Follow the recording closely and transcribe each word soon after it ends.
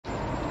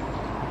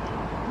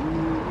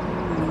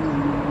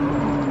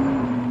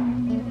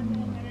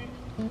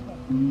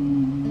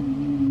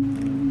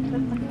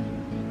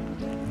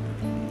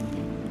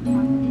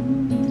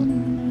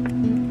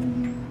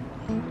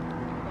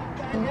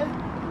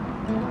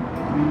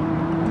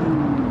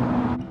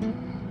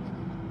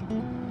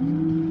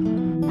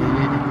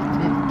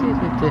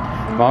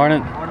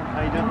Morning.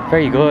 How you doing?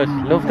 Very good.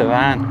 Love the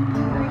van.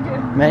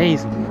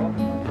 Amazing.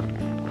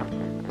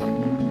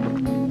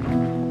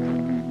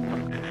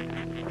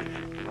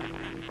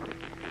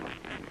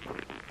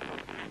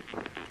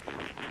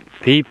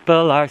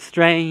 People are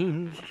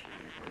strange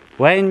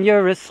when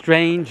you're a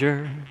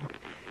stranger.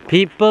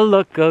 People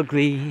look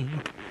ugly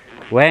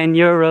when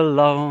you're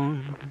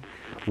alone.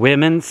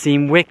 Women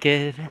seem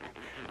wicked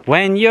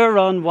when you're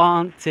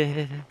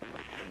unwanted.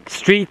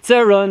 Streets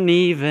are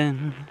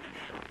uneven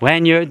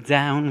when you're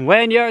down,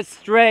 when you're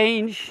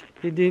strange.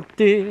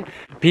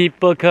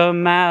 People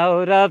come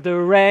out of the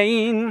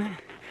rain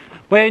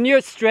when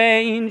you're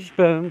strange.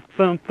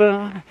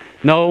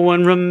 No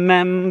one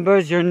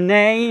remembers your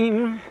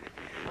name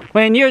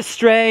when you're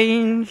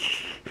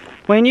strange.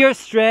 When you're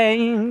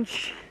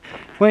strange.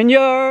 When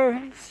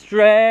you're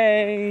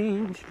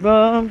strange.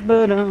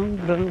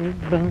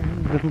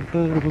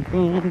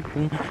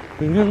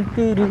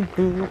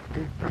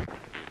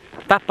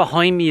 That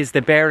behind me is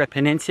the Beara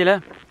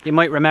Peninsula. You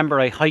might remember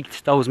I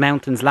hiked those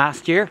mountains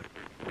last year.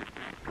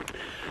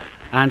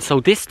 And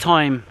so this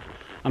time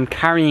I'm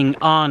carrying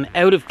on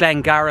out of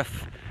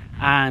Glengariff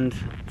and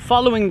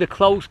following the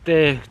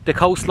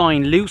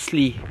coastline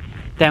loosely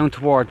down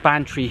toward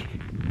Bantry,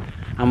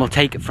 and we'll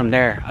take it from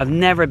there. I've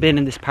never been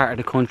in this part of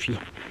the country,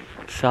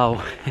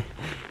 so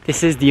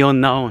this is the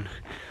unknown.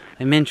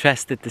 I'm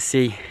interested to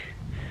see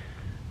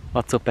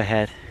what's up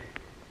ahead.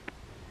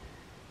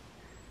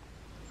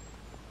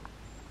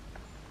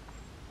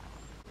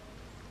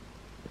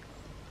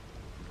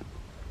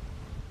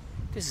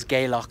 This is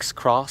Gaylocks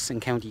Cross in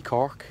County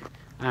Cork,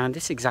 and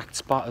this exact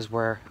spot is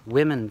where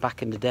women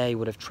back in the day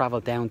would have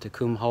travelled down to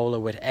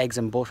Cumhola with eggs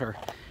and butter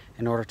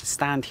in order to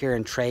stand here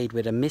and trade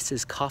with a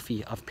Mrs.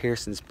 Coffey of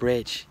Pearson's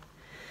Bridge.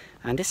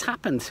 And this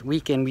happened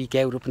week in, week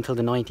out up until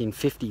the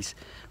 1950s,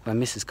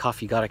 when Mrs.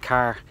 Coffey got a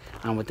car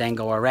and would then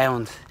go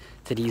around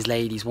to these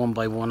ladies one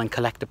by one and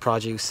collect the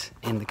produce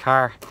in the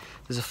car.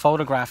 There's a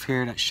photograph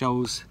here that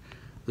shows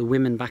the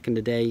women back in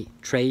the day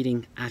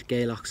trading at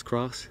Gaylocks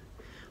Cross.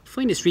 I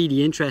find this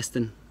really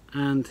interesting,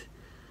 and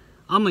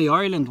on my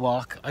Ireland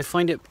walk I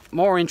find it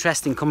more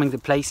interesting coming to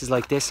places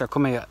like this, or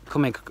coming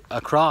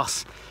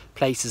across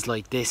places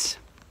like this,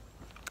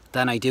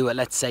 than I do at,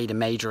 let's say, the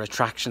major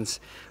attractions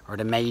or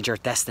the major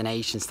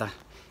destinations that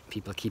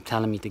people keep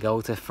telling me to go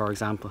to, for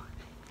example.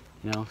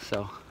 You know,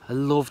 so I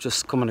love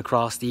just coming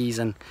across these,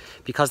 and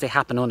because they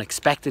happen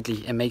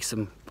unexpectedly, it makes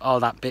them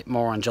all that bit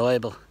more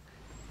enjoyable.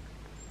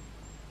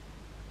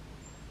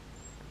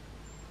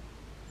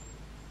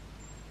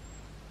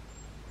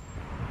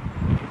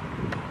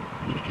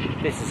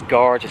 This is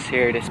gorgeous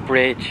here, this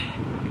bridge.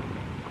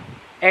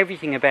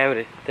 Everything about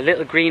it. The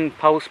little green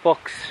post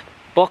box,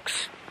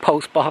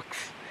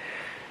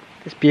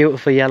 this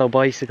beautiful yellow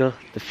bicycle,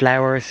 the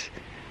flowers,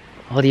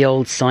 all the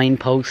old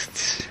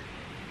signposts,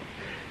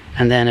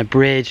 and then a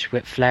bridge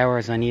with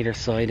flowers on either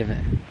side of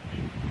it.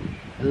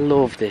 I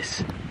love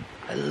this.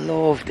 I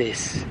love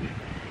this.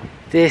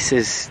 This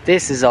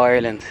is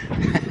Ireland.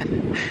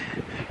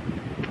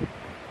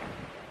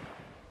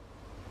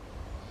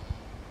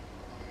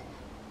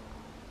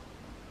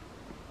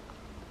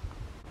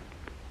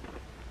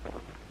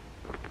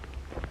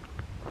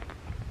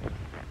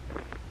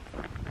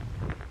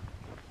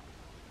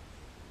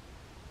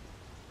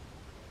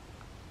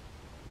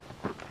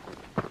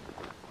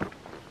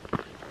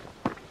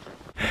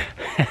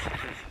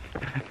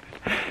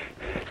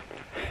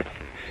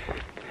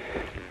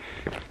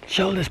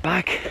 Shoulders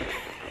back.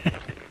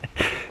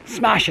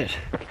 Smash it.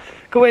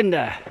 Go in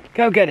there.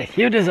 Go get it.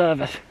 You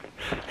deserve it.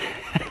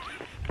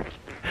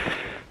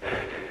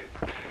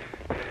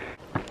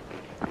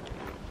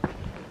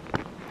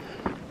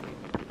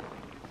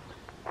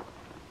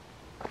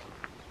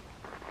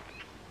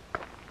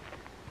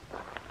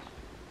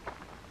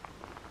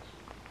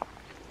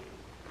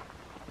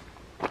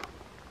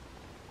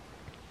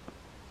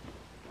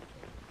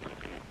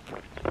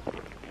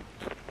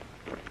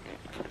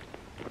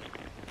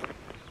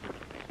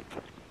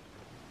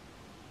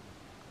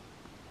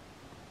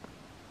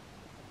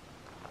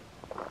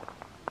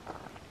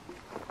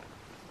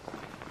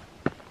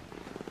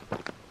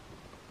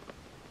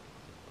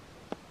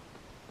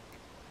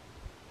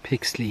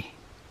 Pixley,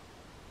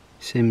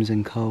 Sims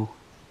 & Co.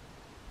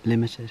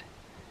 Limited,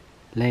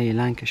 Leigh,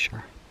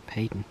 Lancashire,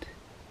 patent.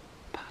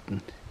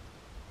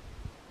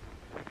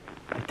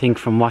 I think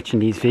from watching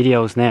these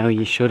videos now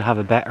you should have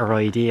a better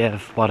idea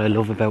of what I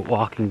love about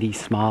walking these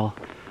small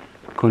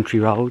country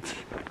roads.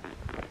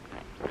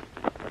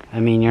 I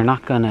mean, you're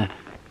not gonna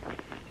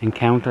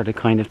encounter the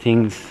kind of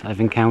things I've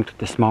encountered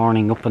this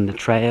morning up on the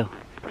trail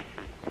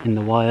in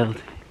the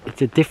wild.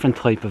 It's a different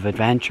type of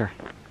adventure.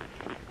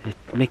 It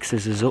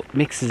mixes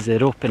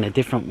it up in a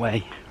different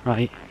way,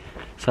 right?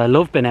 So I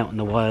love being out in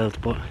the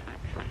wild, but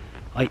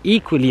I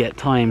equally at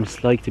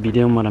times like to be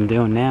doing what I'm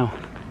doing now.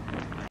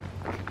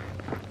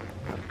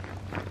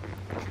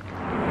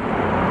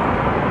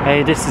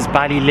 Hey, this is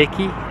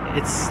Ballylicky.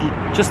 It's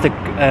just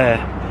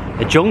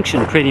a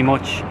junction pretty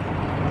much,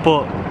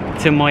 but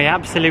to my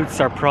absolute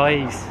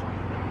surprise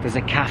There's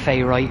a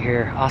cafe right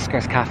here,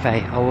 Oscar's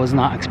Cafe. I was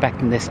not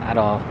expecting this at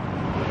all.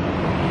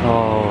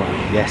 Oh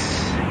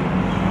yes,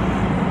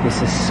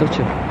 this is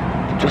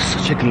just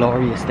such a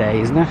glorious day,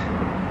 isn't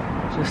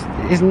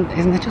it?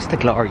 Isn't it just a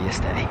glorious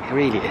day? It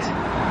really is.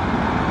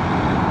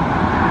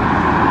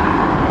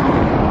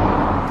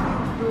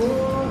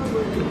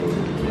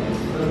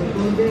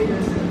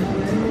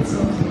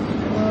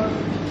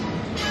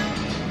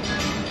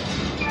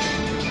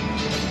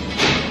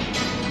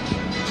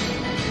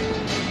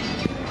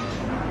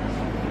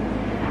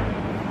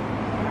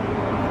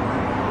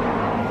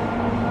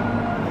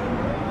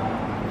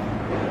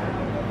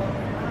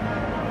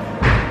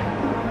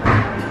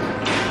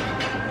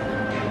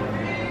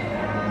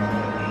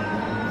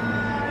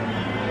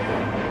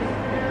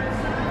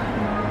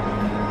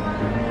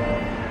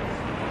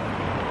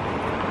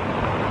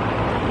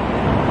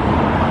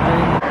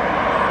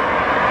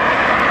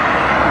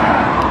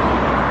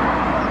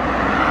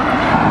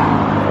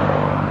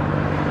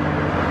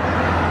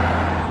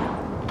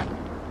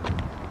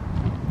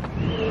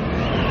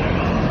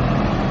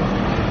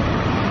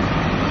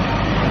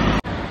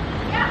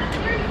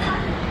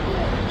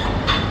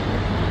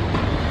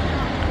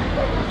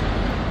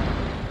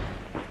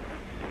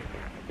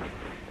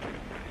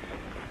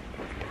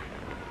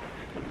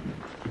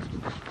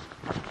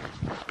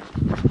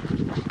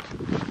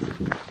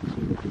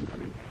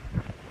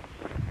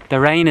 The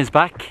rain is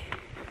back.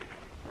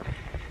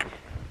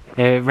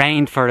 It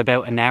rained for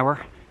about an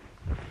hour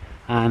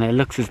and it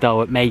looks as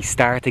though it may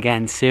start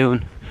again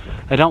soon.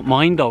 I don't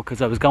mind though,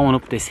 because I was going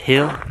up this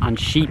hill on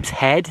Sheep's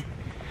Head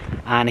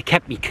and it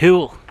kept me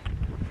cool,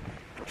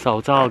 so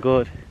it's all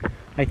good.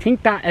 I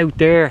think that out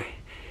there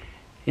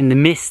in the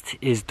mist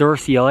is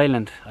Dursey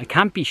Island. I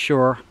can't be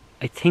sure.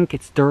 I think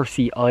it's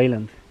Dursey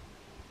Island.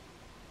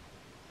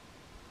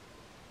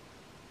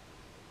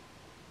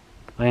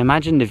 I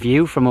imagine the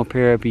view from up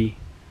here would be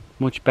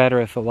much better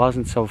if it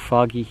wasn't so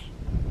foggy,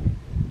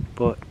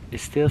 but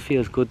it still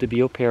feels good to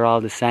be up here all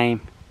the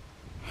same.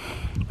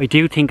 I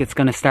do think it's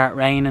going to start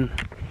raining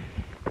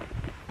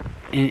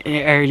in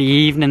early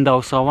evening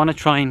though, so I want to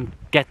try and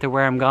get to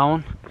where I'm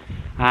going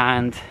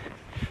and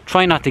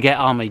try not to get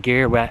all my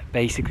gear wet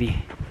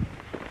basically.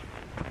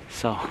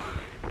 So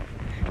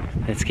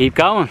let's keep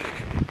going.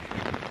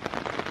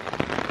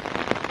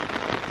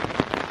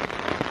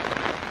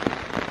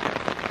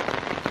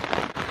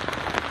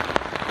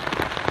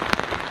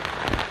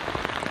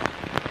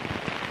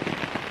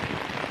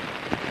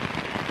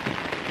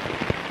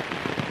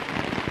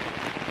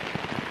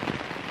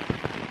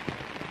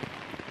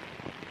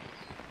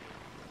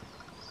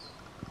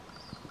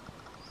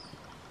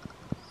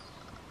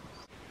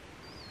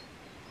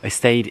 I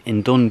stayed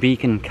in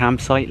Dunbeacon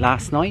campsite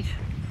last night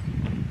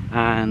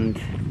and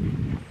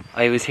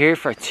I was here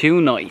for 2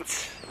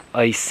 nights.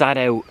 I sat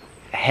out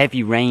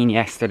heavy rain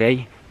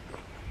yesterday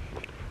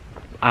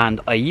and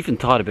I even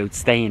thought about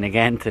staying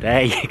again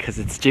today because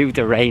it's due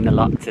to rain a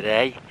lot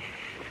today,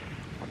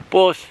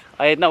 but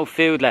I had no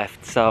food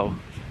left, so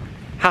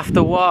have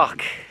to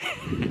walk.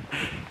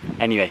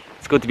 Anyway,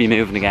 it's good to be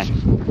moving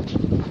again.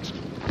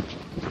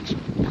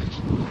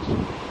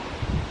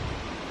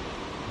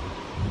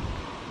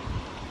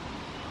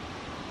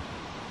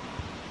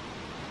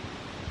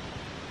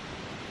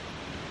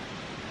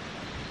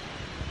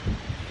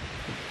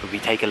 We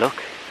take a look.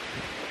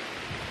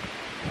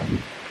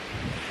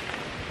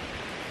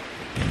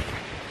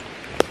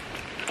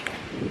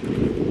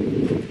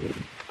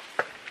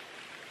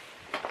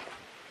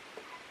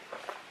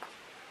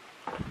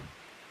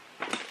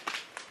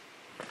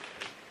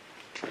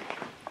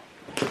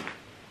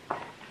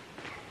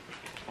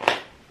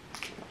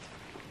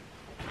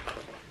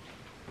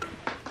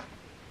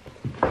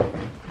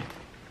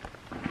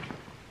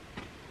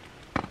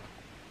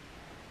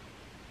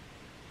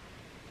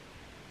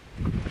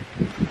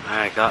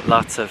 I got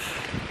lots of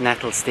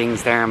nettle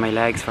stings there on my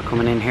legs for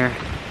coming in here.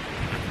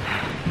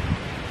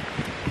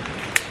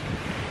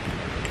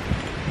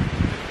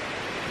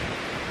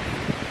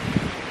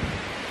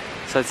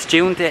 So it's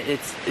June,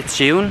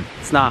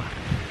 it's not,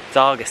 it's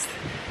August.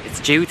 It's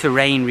due to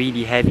rain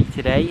really heavy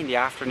today in the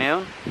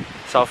afternoon.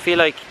 So I feel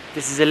like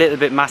this is a little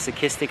bit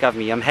masochistic of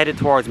me. I'm headed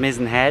towards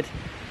Mizzen Head,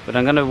 but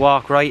I'm gonna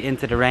walk right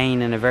into the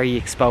rain in a very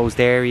exposed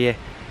area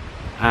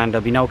and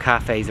there'll be no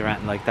cafes or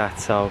anything like that.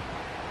 So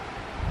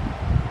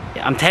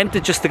I'm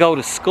tempted just to go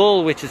to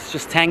Schull, which is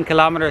just 10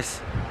 kilometers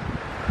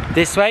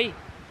this way.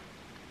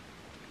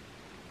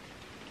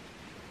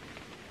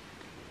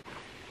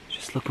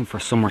 Just looking for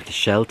somewhere to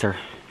shelter.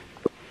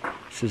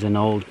 This is an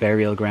old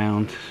burial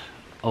ground,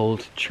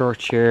 old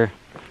church here.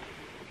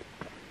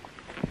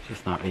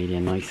 Just not really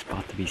a nice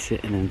spot to be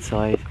sitting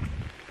inside.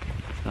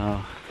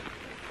 So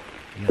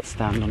let's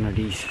stand under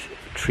these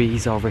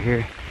trees over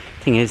here.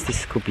 Thing is,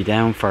 this could be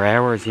down for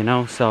hours, you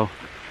know, so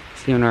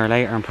sooner or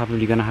later I'm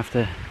probably gonna have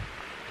to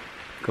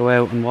go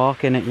out and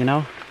walk in it, you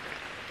know.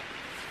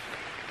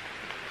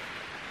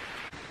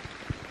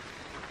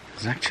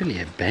 There's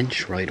actually a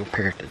bench right up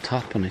here at the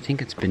top and I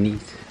think it's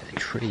beneath a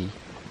tree.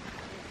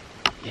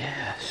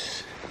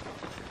 Yes.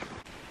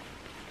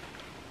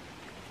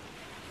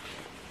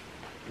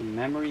 in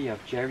memory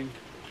of Jerry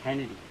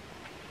Kennedy.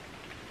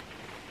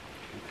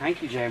 And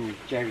thank you, Jerry.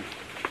 Thank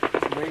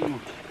you very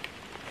much.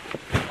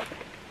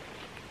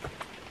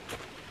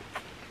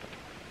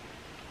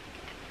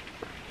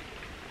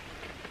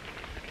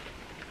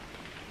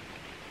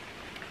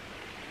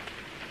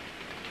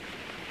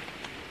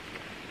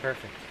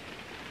 Perfect.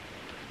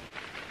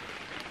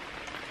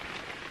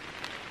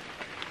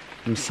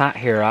 I'm sat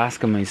here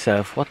asking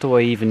myself, what do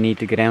I even need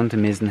to go down to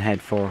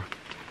Mizenhead for?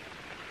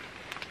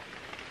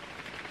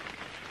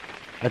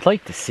 I'd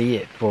like to see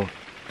it, but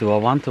do I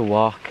want to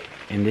walk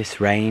in this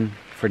rain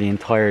for the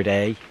entire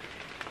day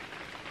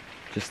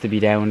just to be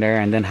down there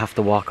and then have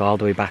to walk all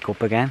the way back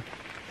up again?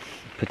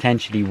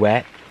 Potentially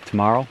wet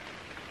tomorrow.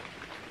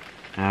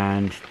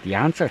 And the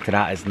answer to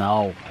that is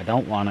no, I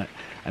don't want it.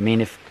 I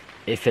mean, if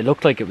it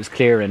looked like it was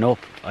clearing up,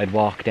 I'd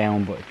walk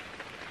down, but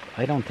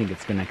I don't think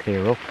it's going to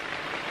clear up.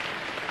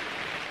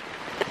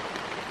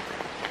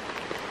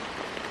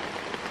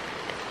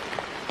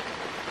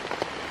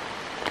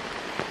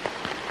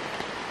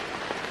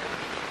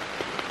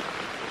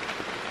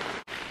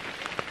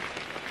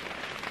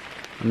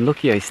 I'm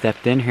lucky I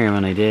stepped in here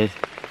when I did.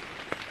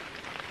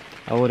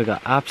 I would have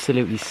got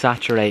absolutely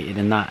saturated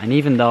in that, and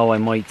even though I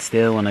might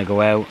still when I go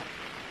out,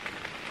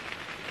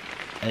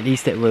 at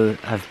least it will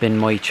have been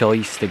my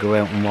choice to go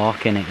out and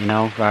walk in it, you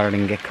know, rather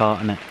than get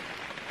caught in it.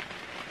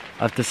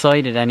 I've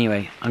decided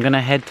anyway, I'm going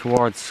to head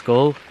towards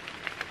Schull,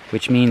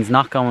 which means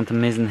not going to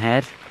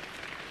Mizenhead,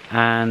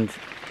 and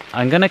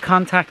I'm going to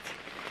contact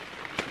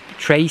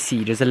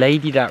Tracy. There's a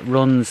lady that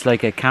runs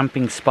like a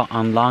camping spot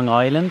on Long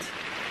Island.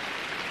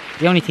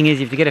 The only thing is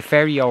you have to get a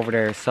ferry over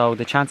there, so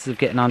the chances of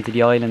getting onto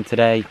the island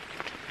today,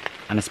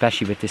 and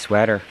especially with this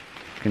weather,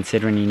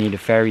 considering you need a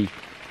ferry,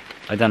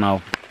 I don't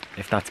know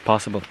if that's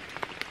possible.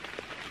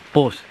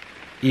 But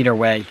either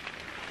way,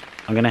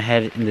 I'm going to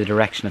head in the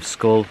direction of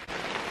Schull.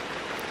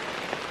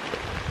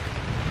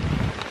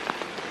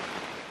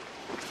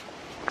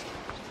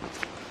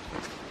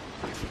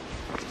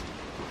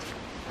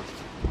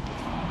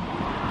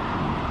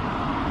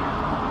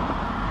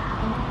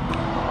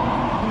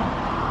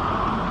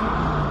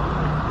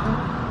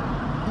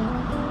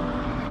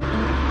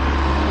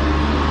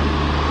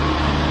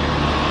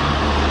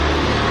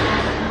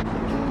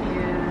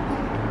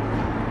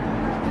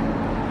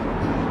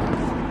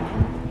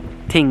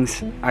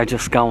 Things are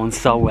just going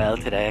so well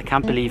today. I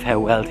can't believe how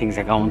well things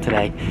are going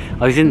today.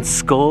 I was in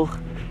Schull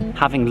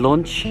having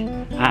lunch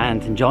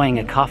and enjoying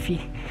a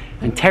coffee,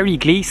 and Terry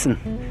Gleeson,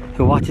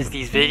 who watches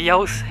these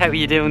videos, how are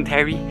you doing,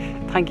 Terry?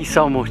 Thank you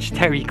so much.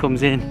 Terry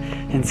comes in,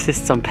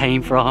 insists on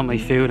paying for all my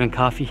food and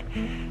coffee,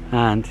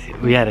 and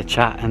we had a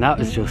chat, and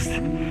that's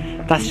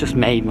just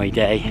made my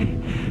day.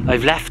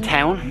 I've left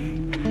town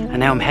and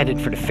now I'm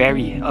headed for the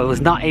ferry. I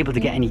was not able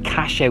to get any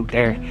cash out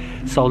there,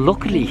 so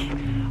luckily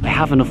I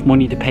have enough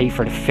money to pay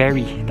for the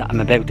ferry that I'm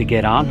about to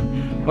get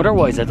on.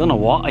 Otherwise I don't know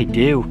what I'd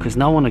do, because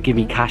no one will give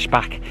me cash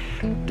back.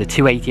 The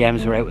 2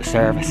 ATMs were out of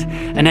service.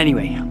 And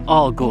anyway,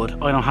 all good.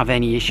 I don't have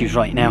any issues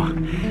right now.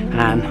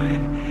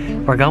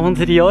 And we're going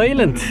to the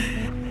island.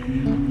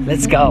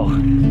 Let's go.